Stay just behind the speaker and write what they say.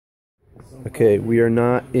Okay, we are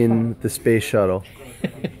not in the space shuttle.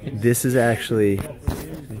 This is actually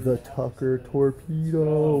the Tucker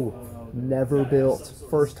Torpedo. Never built.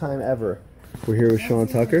 First time ever. We're here with Sean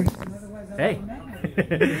Tucker. Hey.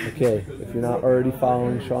 Okay, if you're not already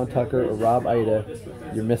following Sean Tucker or Rob Ida,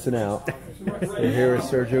 you're missing out. We're here with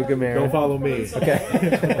Sergio Gamera. Don't follow me. Okay.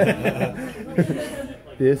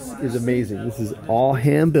 This is amazing. This is all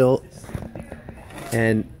hand built,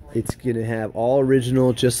 and it's gonna have all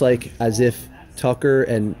original, just like as if Tucker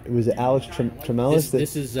and was it Alex Tremellis?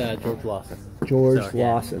 This is George Lawson. George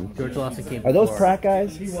Lawson. George Lawson came. Are those before. Pratt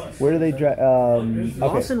guys? Where do they?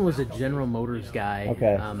 Lawson was a General Motors guy.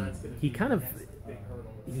 Okay.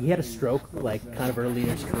 He had a stroke like kind of early in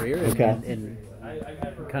his career, and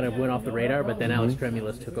kind of went off the radar. But then Alex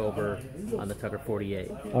Tremellis took over on the Tucker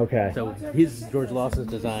 48. Okay. So his George Lawson's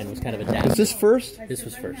design was kind of adapted. Was this first? This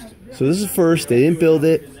was first. So this is first. They didn't build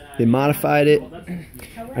it. They modified it.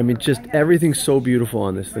 I mean, just everything's so beautiful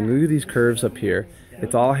on this thing. Look at these curves up here.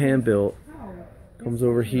 It's all hand built. Comes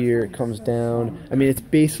over here. It comes down. I mean, it's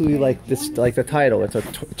basically like this, like the title. It's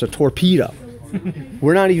a torpedo.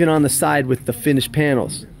 We're not even on the side with the finished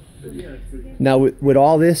panels. Now, would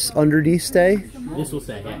all this underneath stay? This will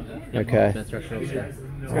stay. Yeah. Okay. That structure will stay.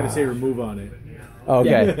 It's got to say remove on it.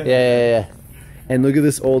 Okay. Yeah. And look at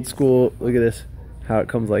this old school. Look at this. How it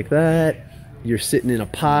comes like that. You're sitting in a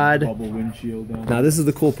pod. Bubble windshield down. Now this is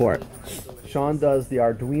the cool part. Sean does the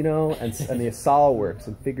Arduino and the Solidworks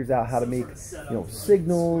and figures out how to make,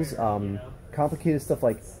 signals, complicated stuff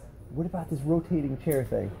like. What about this rotating chair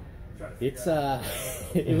thing? It's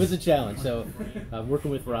it was a challenge. So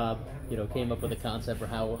working with Rob, came up with a concept for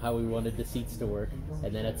how we wanted the seats to work,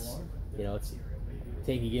 and then it's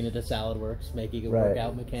taking it into Solidworks, making it work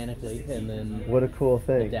out mechanically, and then what a cool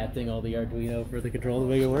thing, adapting all the Arduino for the control to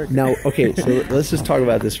make it work. Now, okay, so let's just talk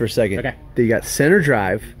about this for a second. Okay. They got center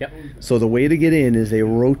drive. Yep. So the way to get in is they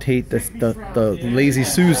rotate the Lazy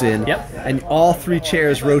Susan. Yep. And all three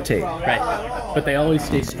chairs rotate. Right. But they always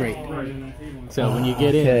stay straight. So when you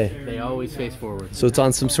get in, they always face forward. So it's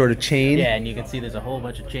on some sort of chain? Yeah, and you can see there's a whole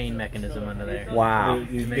bunch of chain mechanism under there. Wow.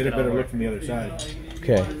 You get a better look from the other side.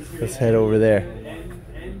 Okay, let's head over there.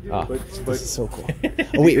 Oh, this is so cool.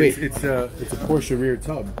 Oh, wait. It's a Porsche rear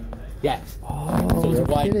tub. Yeah. Oh, so it's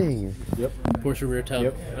no wide. kidding. Yep. Porsche rear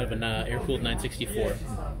tub of an air-cooled 964.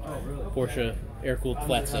 Porsche air-cooled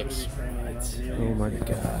flat six. Oh my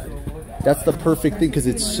god. That's the perfect thing because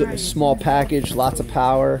it's a small package, lots of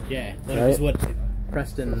power. Yeah, that was what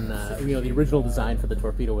Preston, the original design for the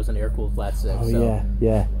Torpedo was an air-cooled flat six. Oh, so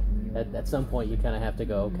yeah. At some point, you kind of have to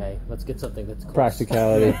go, okay, let's get something that's close.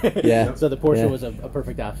 Practicality, yeah. So the Porsche was a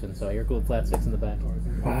perfect option, so air-cooled flat six in the back.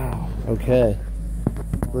 Wow, okay.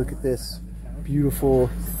 Look at this. Beautiful.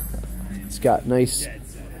 It's got nice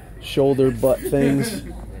shoulder butt things.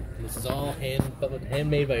 This is all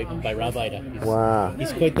handmade by Rob Ida. Wow.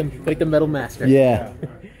 He's quite the metal master. Yeah.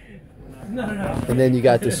 And then you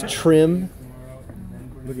got this trim.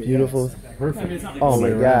 Beautiful. Perfect. Oh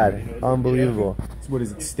my god. Unbelievable. What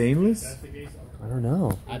is it, stainless? I don't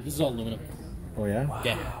know. This is all aluminum. Oh, yeah?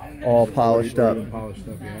 Yeah. All polished up. Polished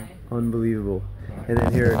up, yeah. Unbelievable. And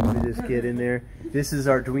then here, let me just get in there. This is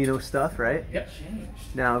Arduino stuff, right? Yep.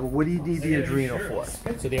 Now, what do you need the Arduino for?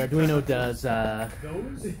 So the Arduino does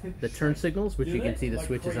the turn signals, which you can see the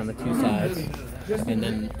switches on the two sides, and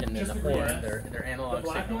then the four, they're analog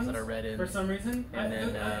signals that are read in. For some reason. And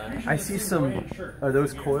then I see some. Are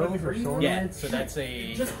those coils or solenoids? yeah. So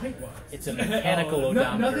it's a mechanical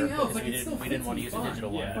odometer because we didn't want to use a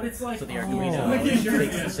digital one. So the Arduino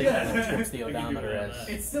takes the signal and trips the odometer as.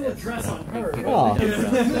 It's still a dress on her. Oh,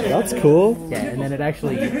 that's cool. Yeah, and then it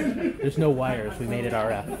actually there's no wires. We made it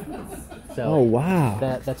RF. So oh wow.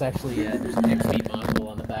 That's actually there's an XB module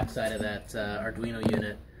on the back side of that Arduino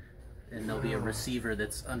unit, and there'll be a receiver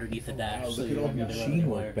that's underneath the dash. Oh, look at all the machine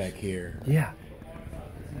work back here. Yeah.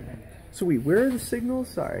 So wait, where are the signals?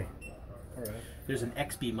 Sorry. There's an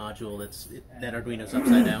XB module that Arduino's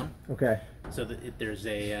upside down. Okay. So that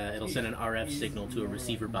it'll send an RF signal to a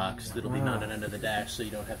receiver box that'll be mounted under the dash, so you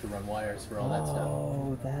don't have to run wires for all that stuff.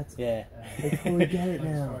 Oh, that's. Yeah. I totally get it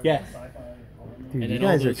now. Yeah. Dude, And you then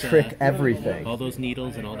guys all are those, trick everything. All those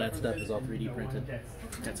needles and all that stuff is all 3D printed.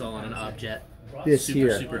 That's all on an objet. This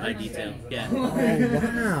here. Super high detail. Yeah. Oh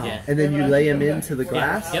wow. Yeah. And then you lay them into the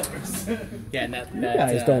glass. Yep. Yeah, and that You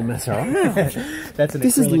guys don't mess around. that's an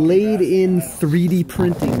This is acrylic. laid in 3D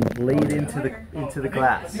printing, laid into the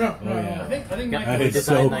glass. Oh, yeah. That is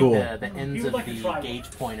so cool. The ends of the gauge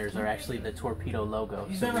pointers are actually the Torpedo logo.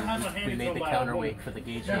 So we made the counterweight for the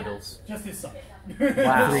gauge needles.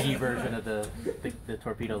 Wow. 3D version of the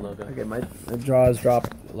Torpedo logo. Okay, my jaw is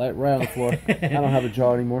dropped right on the floor. I don't have a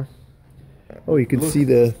jaw anymore. Oh, you can see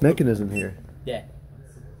the mechanism here. Yeah.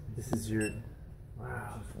 This is your...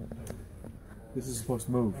 This is supposed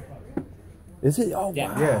to move. Is it? Oh,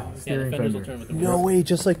 Yeah. wow. Yeah, The steering fenders will fender. turn with the No reverse. way,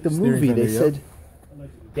 just like the Steering movie, they fender, said...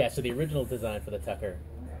 Yeah, so the original design for the Tucker,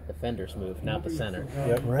 the fenders moved, not the center.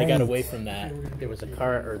 Yep. They got away from that. There was a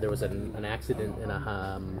there was an accident in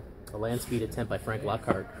a land speed attempt by Frank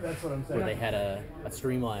Lockhart, where they had a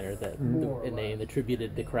streamliner that, and they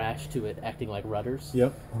attributed the crash to it acting like rudders.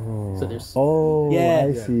 Yep. So there's I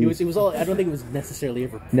yeah, see. it was all. I don't think it was necessarily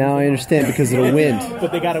ever. Now I understand, because of the wind.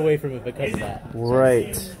 But they got away from it because of that.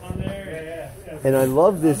 Right. And I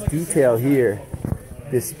love this detail here.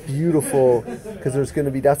 This beautiful, because there's going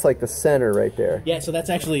to be, that's like the center right there. Yeah, so that's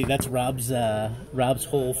Rob's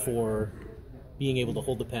hole for being able to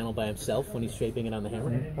hold the panel by himself when he's shaping it on the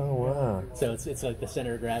hammer. Oh, wow. So it's like the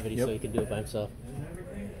center of gravity, so he can do it by himself.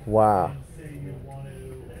 Wow.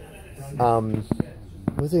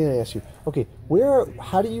 What was I going to ask you? Okay,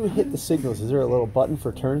 how do you hit the signals? Is there a little button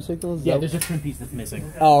for turn signals? Yeah, there's a trim piece that's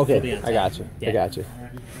missing. Oh, It'll be okay. on I top. got you. Yeah. I got you.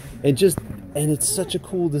 And it's such a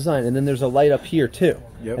cool design. And then there's a light up here too.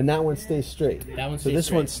 Yep. And that one stays straight. That one So stays this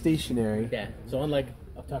straight. one's stationary. Yeah, so unlike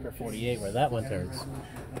a Tucker 48 where that one turns,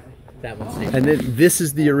 that one stays. And then this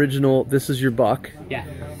is the original. This is your buck. Yeah.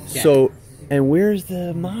 So, and where's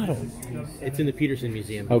the model? It's in the Peterson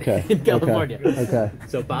Museum Okay. in California. Okay.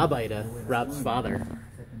 So Bob Ida, Rob's father,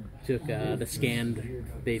 took the scanned.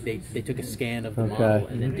 They took a scan of the model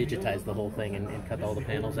and then digitized the whole thing and cut all the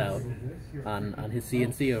panels out on his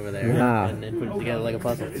CNC over there and then put it together like a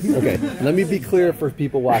puzzle. Okay, let me be clear for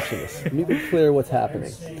people watching this. Let me be clear what's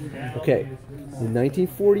happening. Okay, in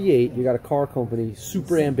 1948, you got a car company,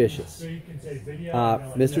 super ambitious.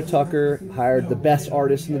 Mr. Tucker hired the best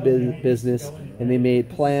artists in the business, and they made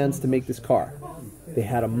plans to make this car. They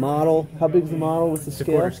had a model. How big is the model? What's the scale?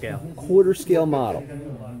 Quarter scale. Quarter scale model.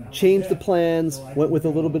 Changed the plans, went with a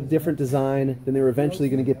little bit different design, then they were eventually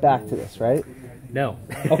going to get back to this, right? No.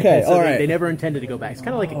 Okay, So all right. They never intended to go back. It's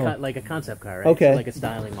kind of like a concept car, right? Okay. So like a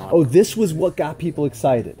styling model. Oh, this was what got people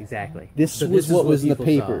excited. Exactly. This So was is what was in the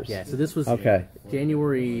people saw. papers. Yeah, so this was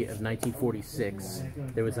January of 1946.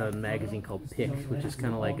 There was a magazine called Pick, which is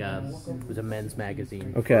kind of like it was a men's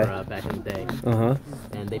magazine for, back in the day.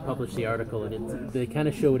 And they published the article, and they kind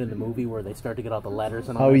of show it in the movie where they start to get all the letters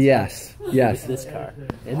and all that yes, stuff. yes. It's this car.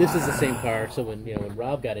 And this is the same car, so when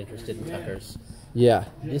Rob got interested in Tuckers, Yeah.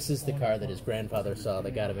 this is the car that his grandfather saw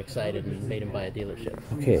that got him excited and made him buy a dealership.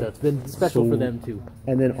 Okay. So it's been special for them too.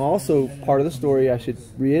 And then also, part of the story I should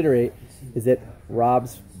reiterate is that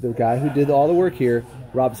the guy who did all the work here,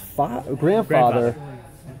 Rob's grandfather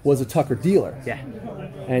was a Tucker dealer. Yeah.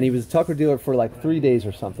 And he was a Tucker dealer for like 3 days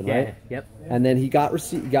or something, right? Yep. And then he got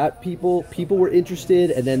people were interested,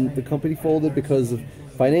 and then the company folded because of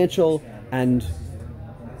financial, and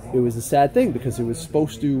it was a sad thing because it was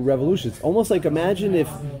supposed to revolutionize. Almost like, imagine if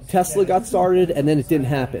Tesla got started and then it didn't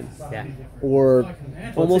happen. Yeah. Or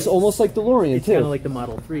almost like DeLorean It's too. kind of like the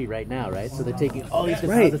Model 3 right now, right? So they're taking all these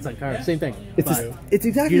deposits on cars. Same thing. It's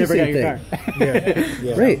exactly You the never got same your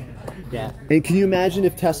thing. car. Right. Yeah. And can you imagine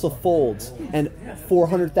if Tesla folds and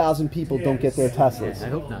 400,000 people don't get their Teslas? I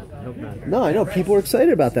hope not. I hope not. No, I know. People are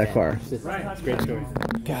excited about that car. It's a great story.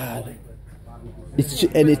 God.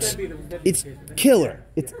 It's killer.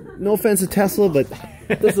 It's no offense to Tesla, but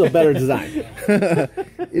this is a better design.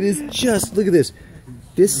 It is just, look at this.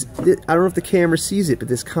 This, I don't know if the camera sees it, but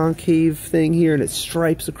this concave thing here and it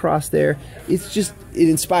stripes across there. It's just, it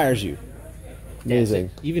inspires you.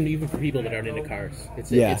 Amazing. Yeah, even for people that aren't into cars, it's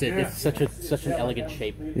such an elegant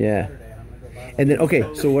shape. Yeah. And then, okay,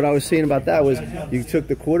 so what I was saying about that was you took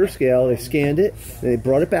the quarter scale, they scanned it, they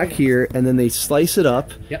brought it back here, and then they slice it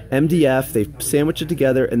up, MDF, they sandwich it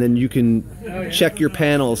together, and then you can check your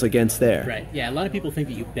panels against there. Right, yeah, a lot of people think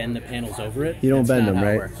that you bend the panels over it. You don't That's bend not them, how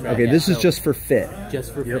it right? works, right? Okay, Yeah, this is so just for fit.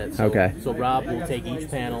 Just for fit. So, Okay. So Rob will take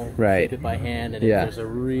each panel, Right. shape it by hand, and there's a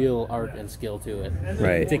real art and skill to it.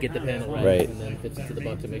 Right. To get the panel right, and then fits it to the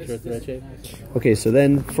buck to make sure it's the right shape. Okay, so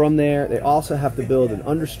then from there, they also have to build an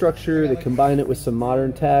understructure. They combine it with some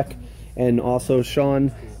modern tech, and also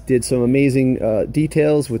Sean did some amazing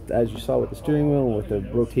details with, as you saw, with the steering wheel and with the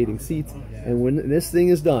rotating seats. And when this thing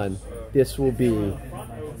is done, this will be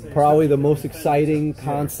probably the most exciting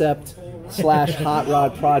concept / hot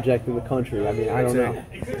rod project in the country. I mean, I don't know,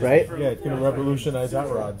 right? Yeah, it's going to revolutionize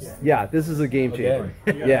hot rods. Yeah, this is a game changer.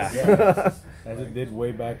 Again. Yeah. As it did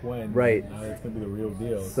way back when. Right. Now it's going to be the real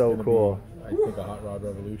deal. It's So gonna cool. Be, I think a hot rod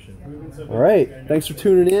revolution. All right. Thanks for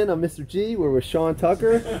tuning in. I'm Mr. G. We're with Sean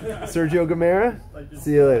Tucker, Sergio Gamera.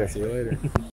 See you later. See you later.